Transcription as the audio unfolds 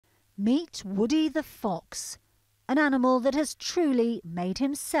Meet Woody the fox, an animal that has truly made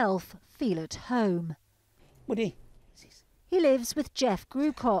himself feel at home. Woody. He lives with Jeff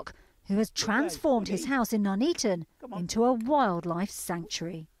Grucock, who has transformed his house in Nuneaton into a wildlife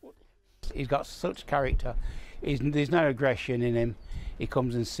sanctuary. He's got such character. There's no aggression in him. He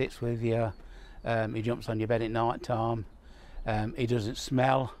comes and sits with you. He jumps on your bed at night time. He doesn't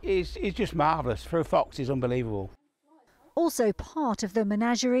smell. He's just marvellous. For a fox, he's unbelievable. Also part of the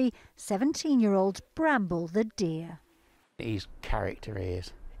menagerie, 17-year-old Bramble the deer. His character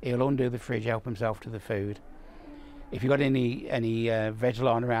is. He'll undo the fridge, help himself to the food. If you've got any veg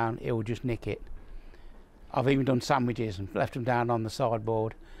lying around, he'll just nick it. I've even done sandwiches and left them down on the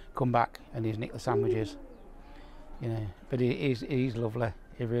sideboard, come back and he's nicked the sandwiches. You know, but he's lovely.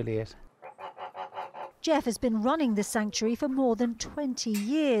 He really is. Jeff has been running the sanctuary for more than 20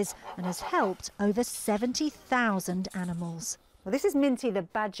 years and has helped over 70,000 animals. Well, this is Minty the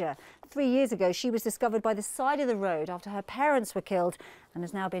badger. 3 years ago, she was discovered by the side of the road after her parents were killed and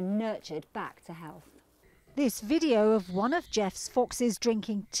has now been nurtured back to health. This video of one of Jeff's foxes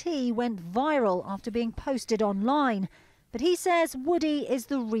drinking tea went viral after being posted online. But he says Woody is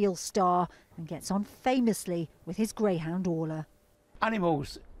the real star and gets on famously with his Greyhound Orla.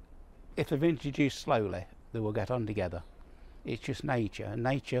 Animals, if they're introduced slowly, they will get on together. It's just nature, and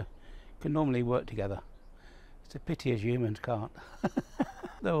nature can normally work together. It's a pity as humans can't.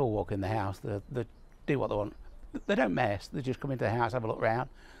 They all walk in the house, they do what they want. They don't mess, they just come into the house, have a look round,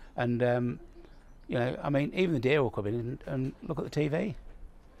 and you know, I mean, even the deer will come in and look at the TV.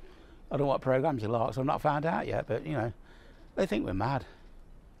 I don't know what programmes they like, so I've not found out yet, but you know, they think we're mad.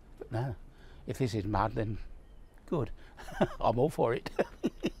 But no, if this is mad, then good. I'm all for it.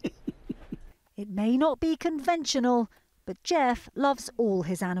 It may not be conventional, but Jeff loves all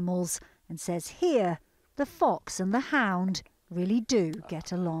his animals and says here the fox and the hound really do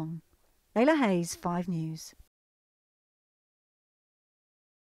get along. Layla Hayes, 5 News.